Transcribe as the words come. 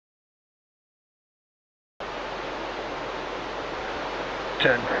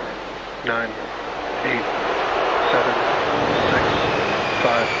10, 9, 8, 7, 6,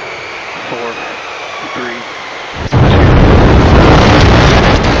 5, 4, 3, 2.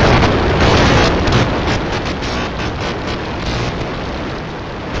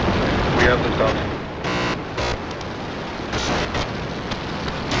 We have liftoff.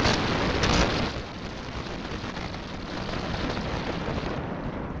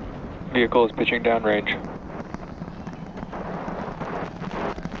 Vehicle is pitching downrange.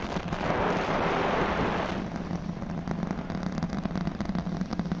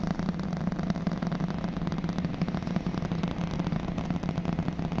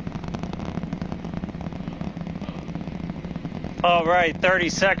 All right, 30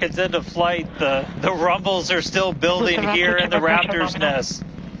 seconds into flight. The rumbles are still building here in the Raptor's nest.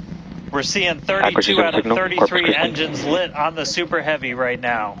 We're seeing 32 out of 33 engines lit on the Super Heavy right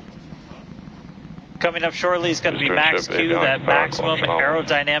now. Coming up shortly is going to be max Q, that maximum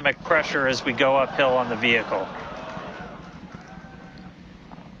aerodynamic pressure as we go uphill on the vehicle.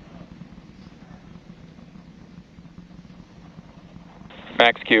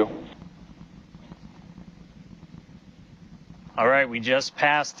 Max Q. All right, we just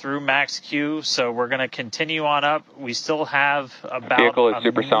passed through max Q, so we're going to continue on up. We still have about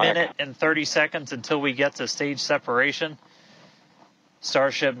a minute and 30 seconds until we get to stage separation.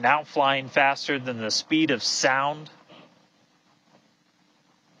 Starship now flying faster than the speed of sound.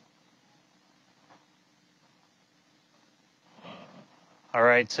 All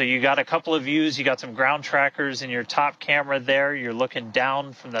right, so you got a couple of views. You got some ground trackers in your top camera there. You're looking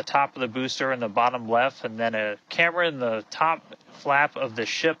down from the top of the booster in the bottom left, and then a camera in the top flap of the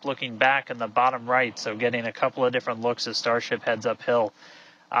ship looking back in the bottom right, so getting a couple of different looks as Starship heads uphill.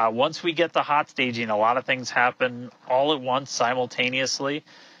 Once we get the hot staging, a lot of things happen all at once simultaneously.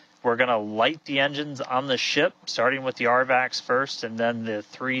 We're going to light the engines on the ship, starting with the RVACs first, and then the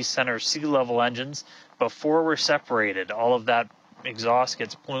 3 center sea level engines before we're separated. All of that exhaust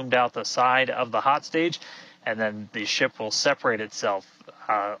gets plumed out the side of the hot stage, and then the ship will separate itself.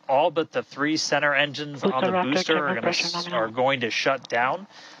 All but the 3 center engines on the booster are going to shut down,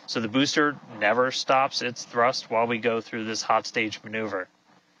 so the booster never stops its thrust while we go through this hot stage maneuver.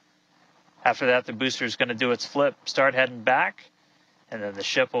 After that, the booster is going to do its flip, start heading back, and then the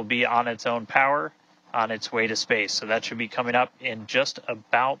ship will be on its own power on its way to space. So that should be coming up in just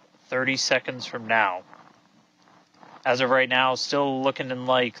about 30 seconds from now. As of right now, still looking in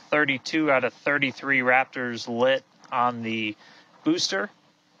like 32 out of 33 Raptors lit on the booster.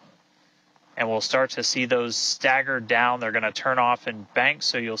 And we'll start to see those stagger down. They're going to turn off in banks,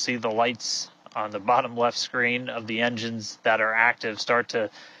 so you'll see the lights on the bottom left screen of the engines that are active start to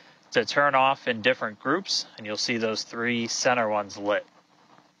turn off in different groups, and you'll see those 3 center ones lit.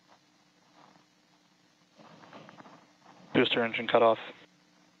 Booster engine cut off.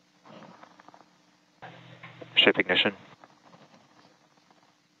 Ship ignition.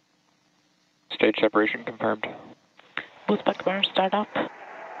 Stage separation confirmed. Boost back burn start up.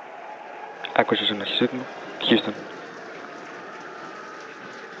 Acquisition signal. Houston.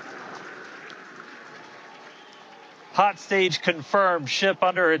 Hot stage confirmed. Ship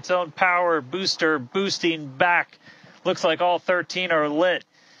under its own power. Booster boosting back. Looks like all 13 are lit.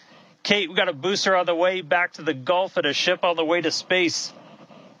 Kate, we got a booster on the way back to the Gulf and a ship on the way to space.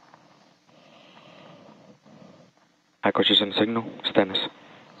 Acquisition signal. Stennis.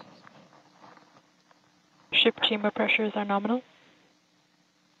 Ship chamber pressures are nominal.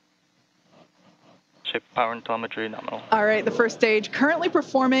 Ship power and telemetry nominal. All right, the first stage currently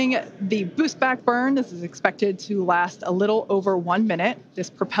performing the boost back burn. This is expected to last a little over 1 minute. This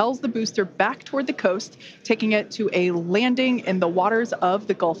propels the booster back toward the coast, taking it to a landing in the waters of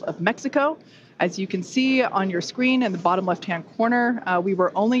the Gulf of Mexico. As you can see on your screen in the bottom left-hand corner, we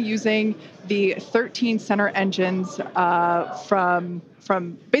were only using the 13 center engines from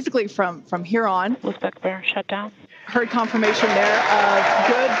here on. Boost back burn shut down. Heard confirmation there of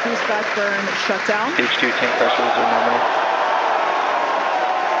good boost back burn shutdown. Stage 2 tank pressures are nominal.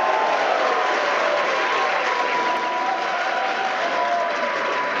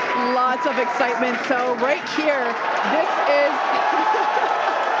 Lots of excitement. So right here,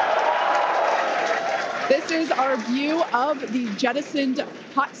 this is our view of the jettisoned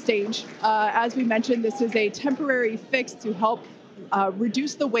hot stage. As we mentioned, this is a temporary fix to help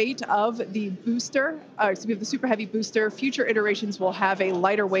reduce the weight of the booster, the Super Heavy booster. Future iterations will have a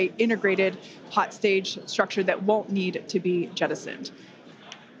lighter weight integrated hot stage structure that won't need to be jettisoned.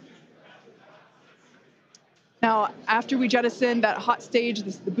 Now, after we jettison that hot stage,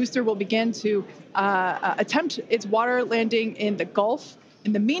 the booster will begin to attempt its water landing in the Gulf.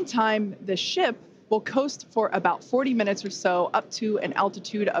 In the meantime, the ship will coast for about 40 minutes or so up to an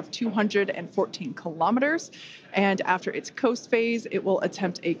altitude of 214 kilometers. And after its coast phase, it will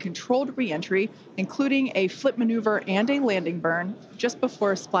attempt a controlled re-entry, including a flip maneuver and a landing burn just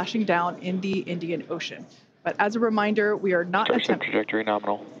before splashing down in the Indian Ocean. But as a reminder, we are not attempting... Trajectory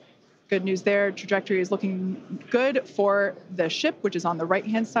nominal. Good news there. Trajectory is looking good for the ship, which is on the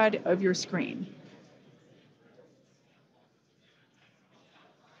right-hand side of your screen.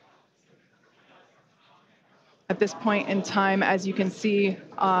 At this point in time, as you can see,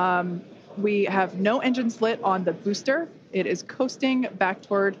 we have no engines lit on the booster. It is coasting back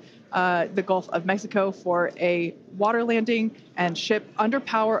toward the Gulf of Mexico for a water landing and ship under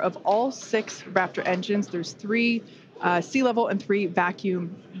power of all 6 Raptor engines. There's 3 sea level and 3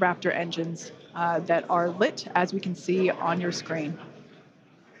 vacuum Raptor engines that are lit, as we can see on your screen.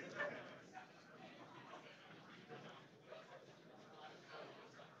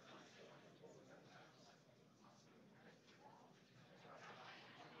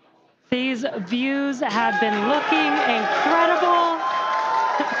 These views have been looking incredible.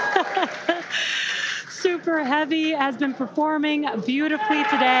 Super Heavy has been performing beautifully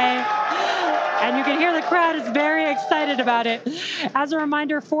today. And you can hear the crowd is very excited about it. As a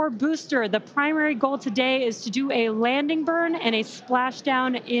reminder for Booster, the primary goal today is to do a landing burn and a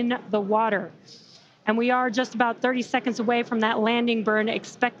splashdown in the water. And we are just about 30 seconds away from that landing burn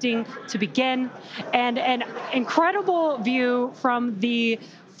expecting to begin. And an incredible view from the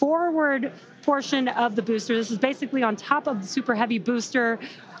forward portion of the booster. This is basically on top of the Super Heavy booster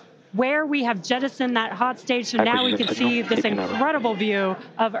where we have jettisoned that hot stage. So now we can see this incredible view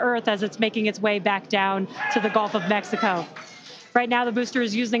of Earth as it's making its way back down to the Gulf of Mexico. Right now, the booster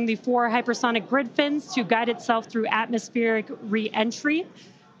is using the 4 hypersonic grid fins to guide itself through atmospheric re-entry.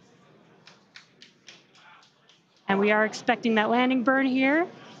 And we are expecting that landing burn here.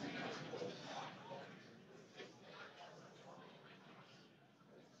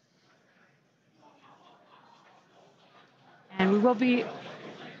 And we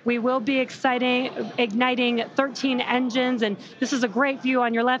will be igniting 13 engines, and this is a great view.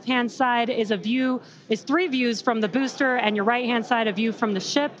 On your left-hand side is 3 views from the booster, and your right-hand side a view from the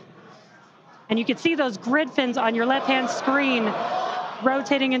ship. And you can see those grid fins on your left-hand screen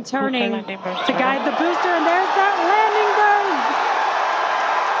rotating and turning to guide the booster, and there's that landing burn.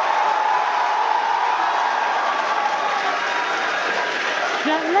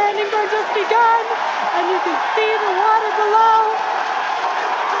 That landing burn just begun, and you can see the water below.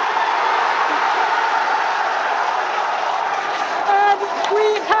 And we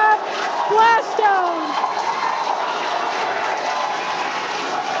have splashdown.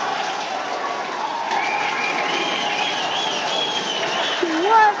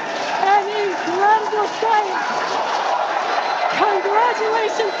 What an incredible sight!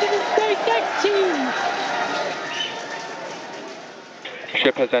 Congratulations to the SpaceX team!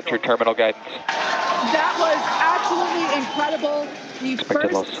 Ship has entered terminal guidance. That was absolutely incredible. The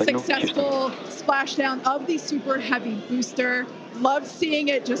first successful splashdown of the Super Heavy booster. Loved seeing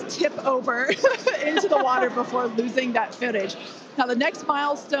it just tip over into the water before losing that footage. Now the next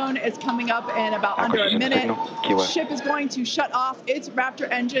milestone is coming up in about under a minute. Ship is going to shut off its Raptor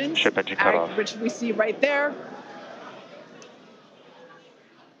engines, Ship engine cut off, which we see right there.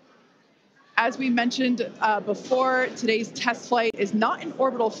 As we mentioned before, today's test flight is not an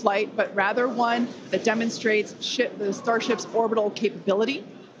orbital flight, but rather one that demonstrates the Starship's orbital capability.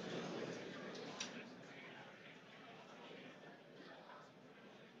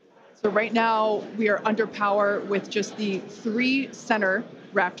 So right now, we are under power with just the 3 center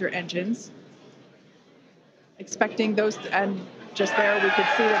Raptor engines. Expecting those, and just there we could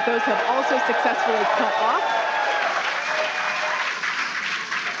see that those have also successfully cut off.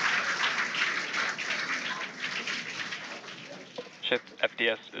 Ship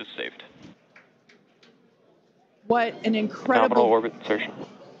FDS is saved. What an incredible... Nominal orbit insertion.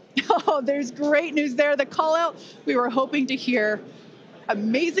 Oh, there's great news there. The call out we were hoping to hear.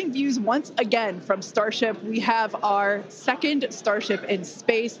 Amazing views once again from Starship. We have our second Starship in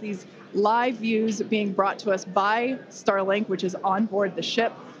space. These live views being brought to us by Starlink, which is on board the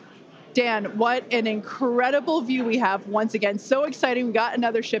ship. Dan, what an incredible view we have once again. So exciting. We got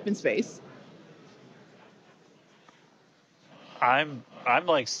another ship in space. I'm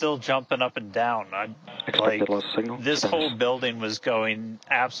like still jumping up and down. I'm like, this whole building was going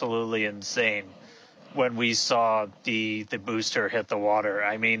absolutely insane when we saw the booster hit the water.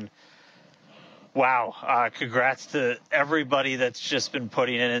 I mean, wow. Congrats to everybody that's just been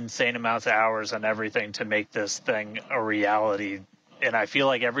putting in insane amounts of hours on everything to make this thing a reality. and I feel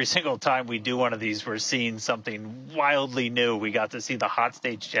like every single time we do one of these, we're seeing something wildly new. We got to see the hot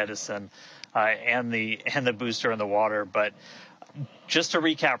stage jettison and the booster in the water. But just to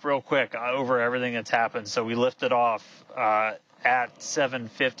recap real quick over everything that's happened. So we lifted off at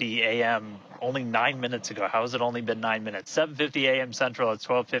 7:50 a.m. only 9 minutes ago. How has it only been 9 minutes? 7:50 a.m. Central at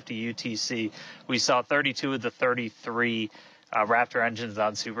 12:50 UTC. We saw 32 of the 33 Raptor engines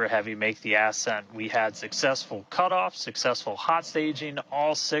on Super Heavy make the ascent. We had successful cutoff, successful hot staging,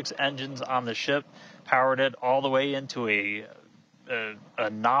 all 6 engines on the ship, powered it all the way into a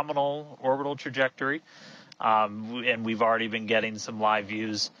nominal orbital trajectory. And we've already been getting some live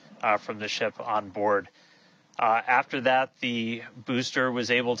views from the ship on board. After that, the booster was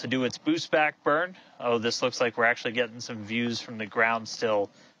able to do its boost back burn. Oh, this looks like we're actually getting some views from the ground still,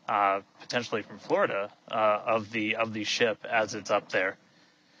 potentially from Florida, of the ship as it's up there.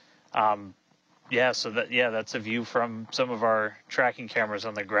 That's a view from some of our tracking cameras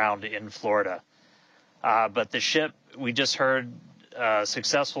on the ground in Florida. But the ship, we just heard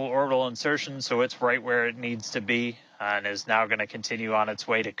successful orbital insertion, so it's right where it needs to be and is now going to continue on its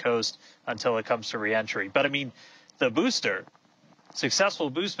way to coast until it comes to reentry. But I mean, the booster,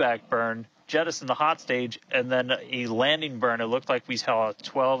 successful boost back burn, jettison the hot stage, and then a landing burn. It looked like we saw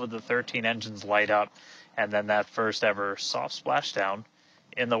 12 of the 13 engines light up, and then that first ever soft splashdown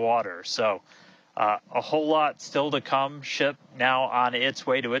in the water. So a whole lot still to come. Ship now on its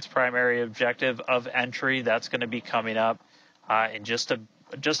way to its primary objective of entry. That's going to be coming up in just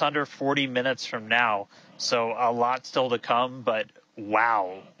under 40 minutes from now. So a lot still to come, but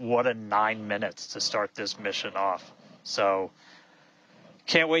wow, what a 9 minutes to start this mission off. So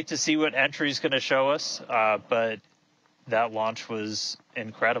can't wait to see what entry is going to show us, but that launch was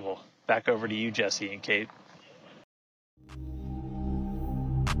incredible. Back over to you, Jesse and Kate.